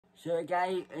So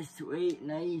guys, it's late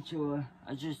night, so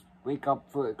I just wake up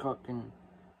 4 o'clock and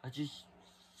I just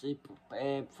sleep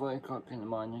 4 o'clock in the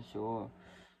morning, so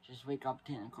just wake up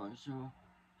 10 o'clock, so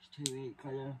it's too late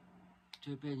because I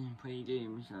to bed and play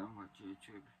games and watch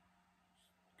YouTube.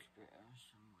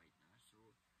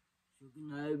 So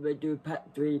now we do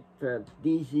part 3 for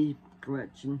DC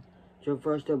collection. So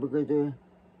first up we're going to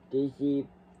do DC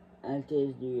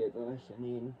Alters the Universe, and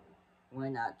then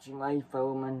when actually my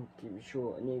film and TV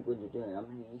show, and then we're going to do an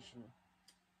animation.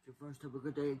 So first up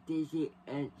we're going to do DC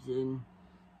in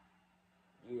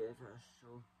the Universe.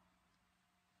 So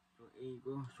here you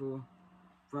go. So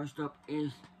first up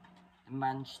is the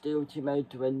Man Steel Team Out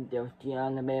to win the I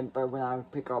remember when I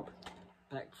would pick up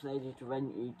Black Friday to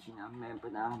win 18, I remember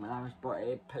now when I was bought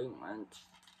 £8 once.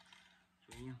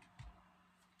 So yeah.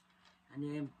 And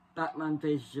then Batman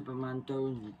vs Superman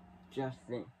doing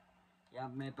Justice. Yeah, I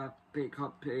remember pick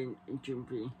up in June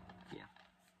 3. Yeah.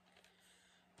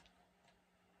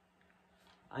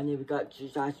 And then we got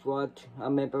Suicide Squad. I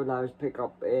remember when I was pick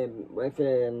up with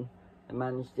the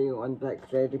Man of Steel on Black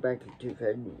Friday back in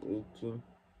 2018.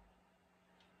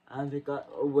 And we got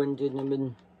Wonder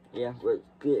Woman. Yeah, was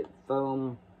great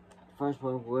film. First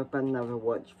one we've never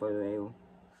watched for a while.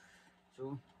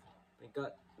 So we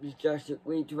got Justice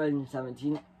League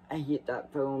 2017. I hate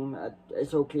that film.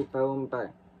 It's okay film,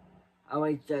 but I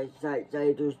like Zack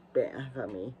Snyder's better for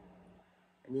me.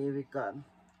 And then we got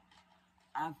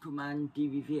Aquaman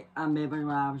DVD. I remember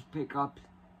when I was pick up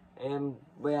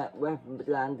with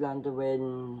Landlander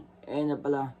when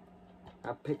Annabella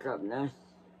I pick up this.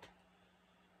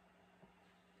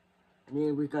 And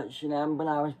then we got Shannon when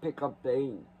I was pick up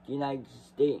the United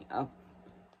States. I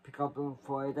pick up in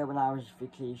Florida when I was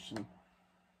vacation.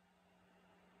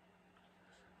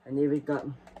 And then we got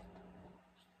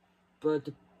Bird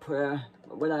of Prayer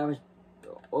when I was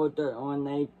ordered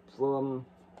online from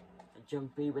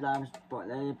Jumpy when I was bought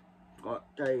there,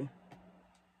 got day.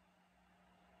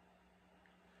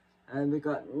 And we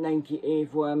got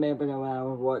 98 for I remember when I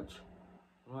was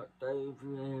what day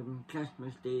for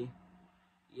Christmas Day.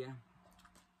 Yeah.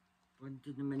 Went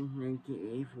them in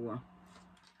 98 for.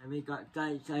 And we got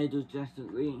Zack Snyder's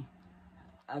Justice League.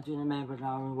 I don't remember when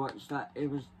I watched that. It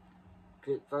was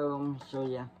good film, so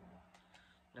yeah.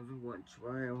 Never watched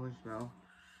Royal as well.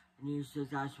 And you said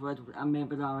that's what I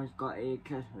remember when I was got a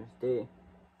Christmas Day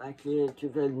back in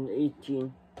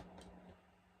 2018.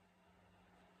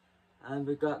 And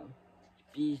we got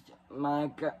Beast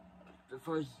Mega, the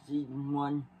first season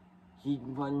one,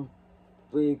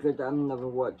 really good. I'm never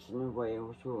watching in a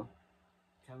while, so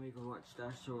can we go watch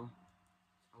that? So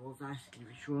I love that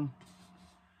TV show.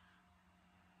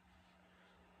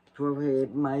 Probably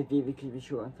my favorite TV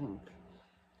show, I think.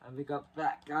 And we got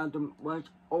Black Adam, was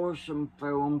awesome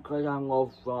film because I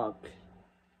love rock.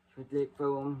 It's a great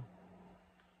film.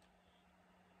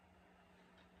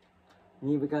 And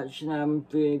then we got Shazam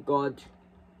Fear God.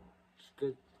 It's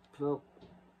good.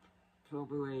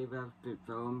 Probably a very good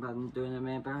film, but I don't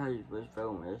remember how this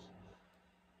film is.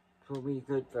 Probably a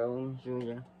good film, so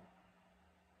yeah.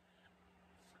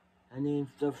 And then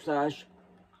The Flash.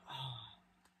 Oh,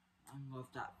 I love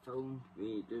that film,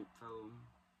 really good film.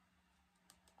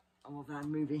 I love that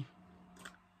movie.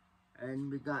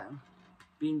 And we got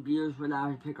Bean Beers when I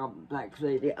was pick up Black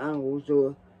Friday, and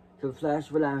also The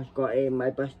Flash when I got my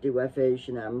birthday with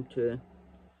Shazam too.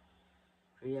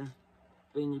 So yeah,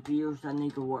 Bean Beers, I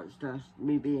need to watch this.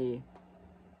 Maybe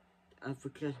for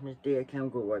Christmas Day I can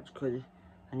go watch because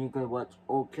I need to go watch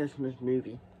all Christmas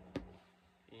movie.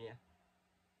 Yeah.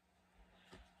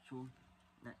 So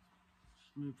let's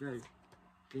move out.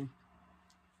 Okay.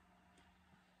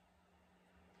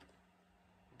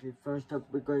 Okay, first up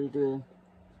we're going to do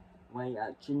White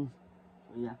Action.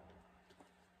 So yeah.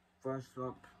 First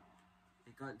up,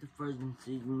 we got the first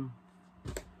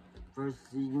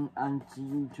season and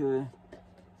season 2.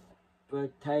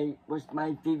 But was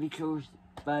my favorite show,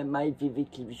 my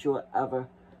favorite TV show ever.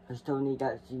 I still need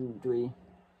that season 3.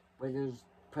 But it's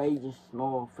pretty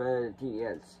small for the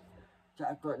years. So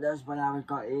I got this when I was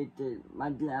got it. My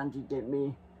auntie gave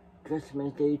me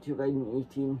Christmas Day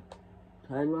 2018.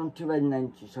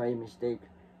 2090, sorry, mistake.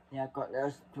 Yeah, I got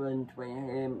this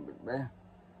 2020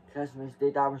 Christmas Day.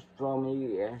 That was from the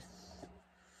US.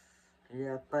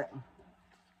 Yeah, but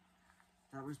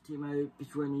that was came out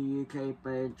between the UK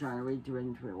by January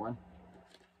 2021.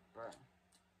 But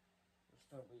we're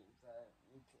still waiting for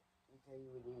UK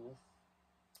release.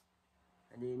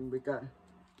 And then we got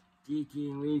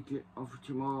GTA League of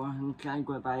Tomorrow, and can't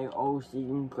go buy all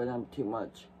season because I'm too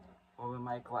much over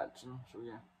my collection. So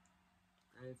yeah,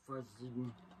 first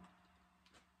season.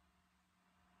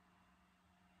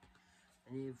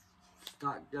 And then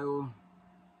start though,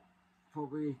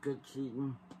 probably a good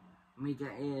season. We get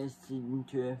a season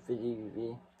 2 for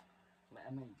DVD, but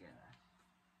I might get that.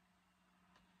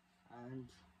 And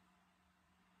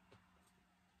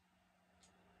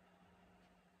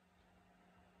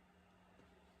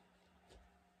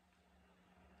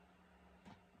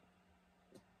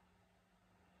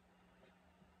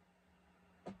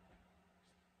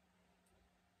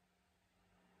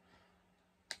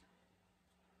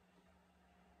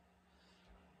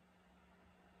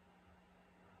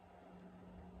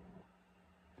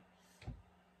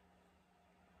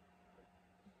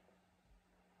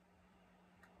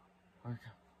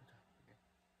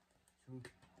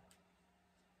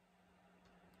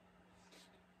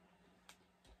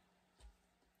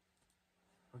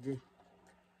okay,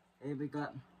 here we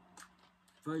got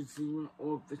first season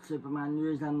of the Superman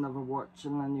news. I've never watched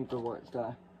and I need to watch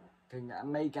that. I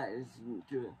may get a season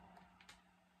 2.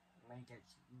 I may get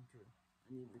season 2.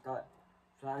 And we got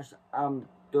Flash,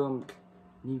 don't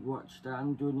need to watch that. I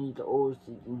do need the old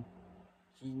season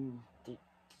TV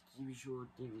show,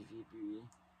 DVD, beauty.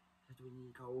 I do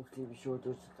need the old TV show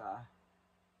just that.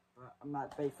 But I'm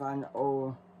not a big fan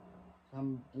of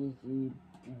some DC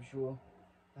TV show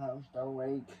that was still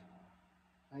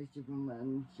like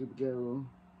Superman, Supergirl,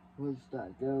 What's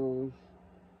That Girls,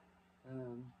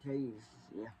 Tails,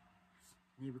 yeah.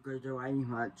 Yeah, because I'm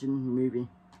watching the movie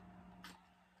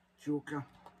Joker.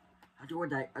 I don't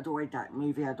like that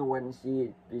movie. I don't want to see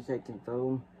it the second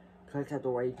film because I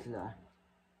don't like that.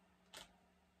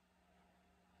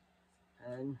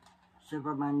 And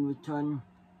Superman Return.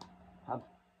 I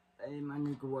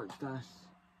need to watch this.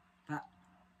 But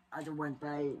I don't want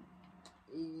to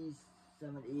 80s,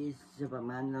 70s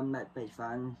Superman. I'm not big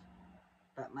fans.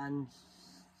 Batman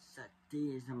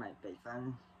 60s. I'm not big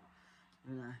fans.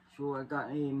 You know, so I got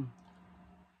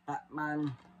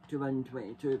Batman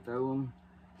 2022 film.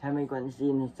 Can we go and see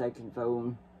in the second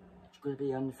film? It's going to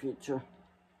be in the future.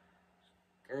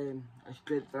 A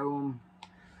good film.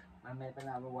 I maybe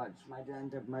never watched my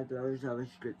dad and my brothers have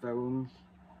good films.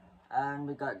 And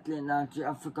we got Green Lantern.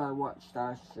 I forgot to watch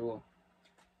that, so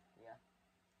yeah.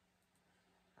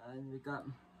 And we got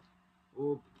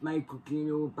Michael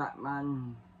Keaton,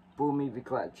 Batman, full movie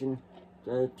collection.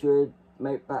 The two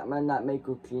Batman that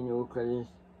Michael Keaton because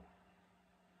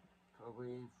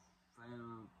probably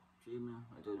final dreamer.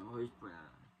 I don't know who's playing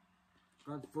it.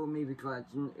 Got the full movie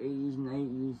collection, 80s and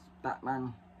 80s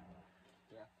Batman.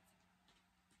 Yeah.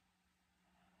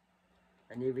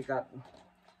 And here we got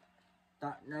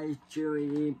Dark Knight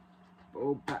Trilogy,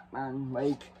 Batman,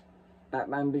 like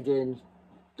Batman Begins,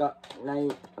 Dark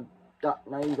Knight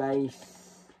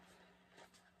Rise,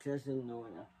 Cousin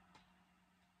Lorna.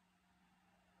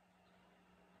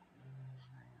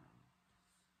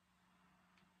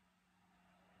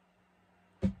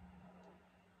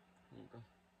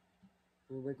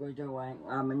 So we're going to rank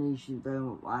Ammunition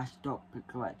Film Last Stop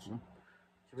Collection.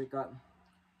 So we got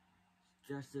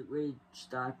Justice League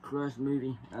Star Cross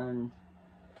movie and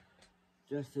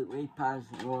Justice League Past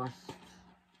Lost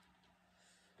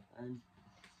and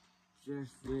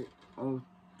Justice League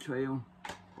Trail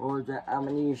or the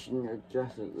Ammunition of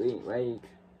Justice League like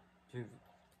 2000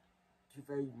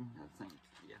 I think,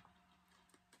 yeah.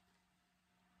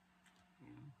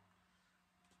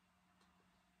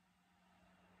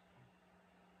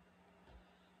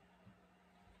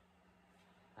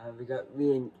 We got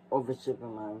Reign of the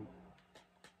Superman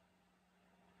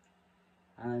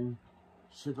and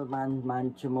Superman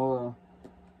Man Tomorrow,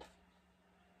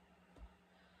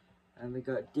 and we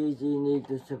got DC Need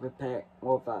the Super Pet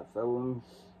of that films.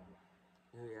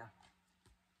 Yeah.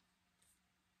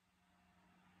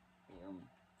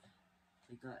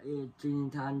 We got Gene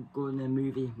Tan going to the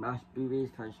movie Mass Movies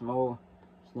for small.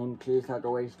 His name Keys, I'd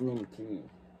always name Keys.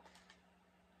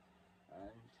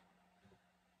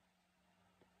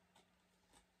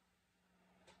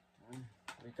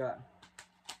 We got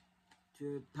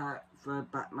 2-pack for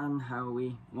Batman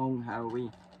Howie, Long Howie.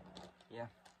 Yeah.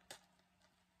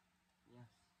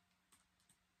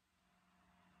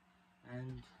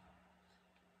 And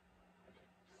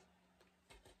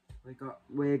we got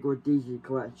Lego DC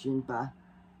collection, but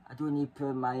I don't need to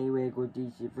put my Lego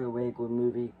DC for Lego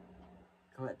movie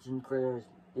collection because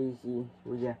DC.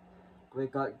 So yeah, we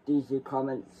got DC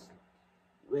Comics,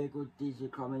 Lego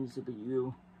DC Comics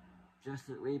CPU,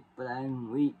 Justice League Blind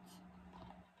Week.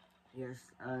 Yes,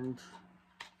 and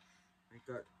we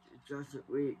got Justice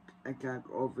League Attack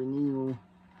of the Neo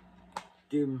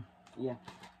Doom. Yeah.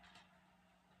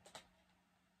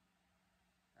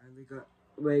 And we got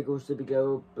Lego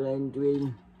Supergirl Blend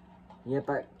Green. Yeah,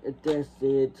 but it just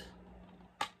said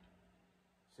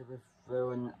Super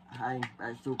Throwing High,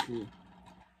 that's okay.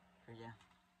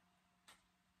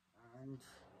 And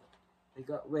we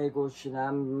got Legos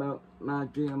and my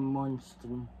dream monster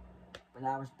when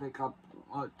I was pick up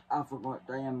what I forgot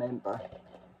I remember.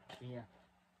 Yeah.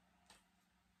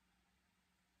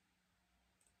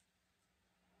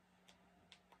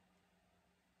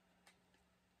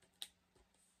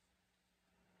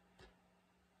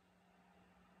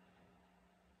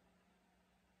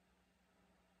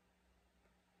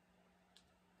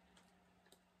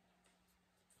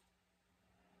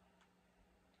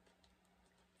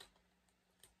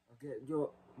 Okay,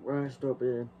 so we're gonna stop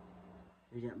here.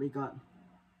 We got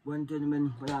Wonder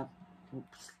Woman when I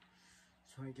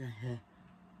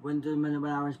Wonder Woman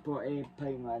when I was 48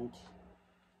 Pound.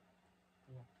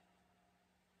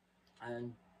 Yeah.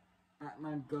 And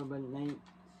Batman Government Night.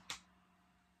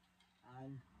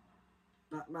 And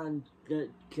Batman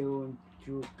Get Killed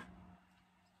Joke.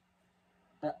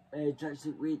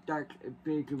 Justice League Dark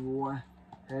Big War.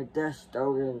 Death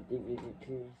Star and DVD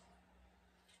keys.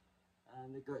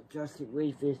 And we got Justice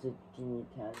League versus Teen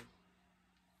Titans.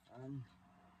 And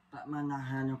Batman and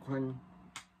Harlequin.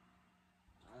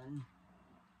 And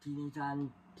Teen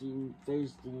Titans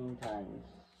face Teen Titans.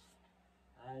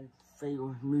 And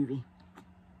fail movie.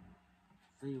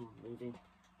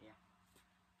 Yeah.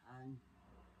 And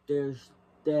there's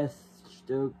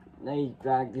Deathstroke, Night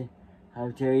Dragon.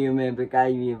 I'll tell you remember,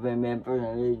 guys, you remember,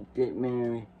 I get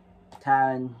married.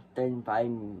 Taryn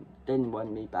didn't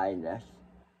want me buying this.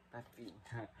 But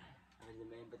I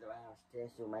remember the house there,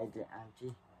 so my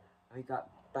auntie. We got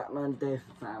Batman Death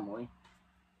Family.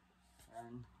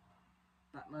 And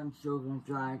Batman Children's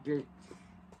Dragon.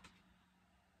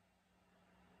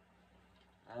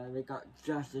 We got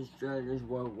Justice Brothers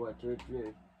World War II,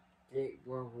 Great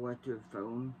World War II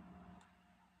film.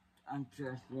 And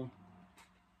trust me,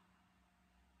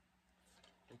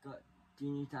 we got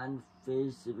Teen Titans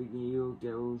Face, the Video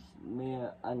Girls,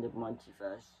 Mayor and the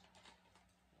Multiverse.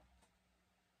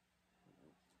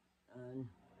 And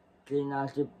Green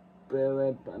Lantern,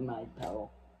 Barry and My Power.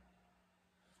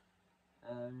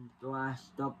 And the last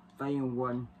stop, Final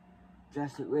One,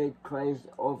 Justice League cries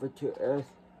over to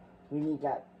Earth. We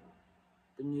got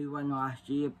the new one last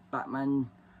year, Batman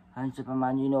and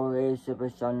Superman, you know, Super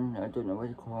Son, I don't know what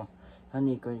to call him. I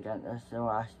need to get this the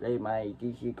last day my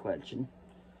DC collection.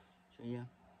 So yeah.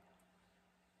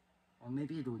 Or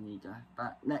maybe I don't need that.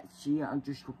 But next year I'll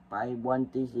just buy one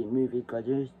DC movie because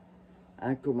there's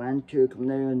Aquaman 2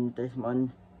 coming out on this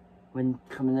month. When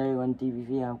coming out on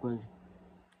DVD, I'm going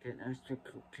to get this to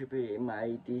contribute in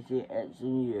my DC X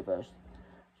universe.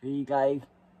 So you guys,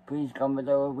 please comment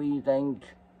below what you think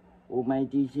of my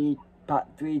DC Part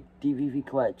 3 DVD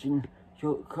collection.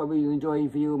 So hope you enjoy the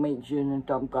video, make sure to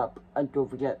thumbs up and don't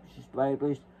forget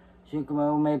subscribers. So you can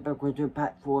remember go to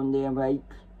Part 4 on there, right?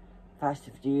 Fast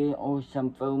and Furious or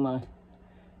some film.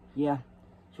 Yeah,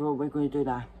 so we're going to do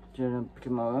that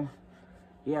tomorrow.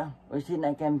 Yeah, we'll see you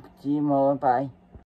again. See you tomorrow. Bye.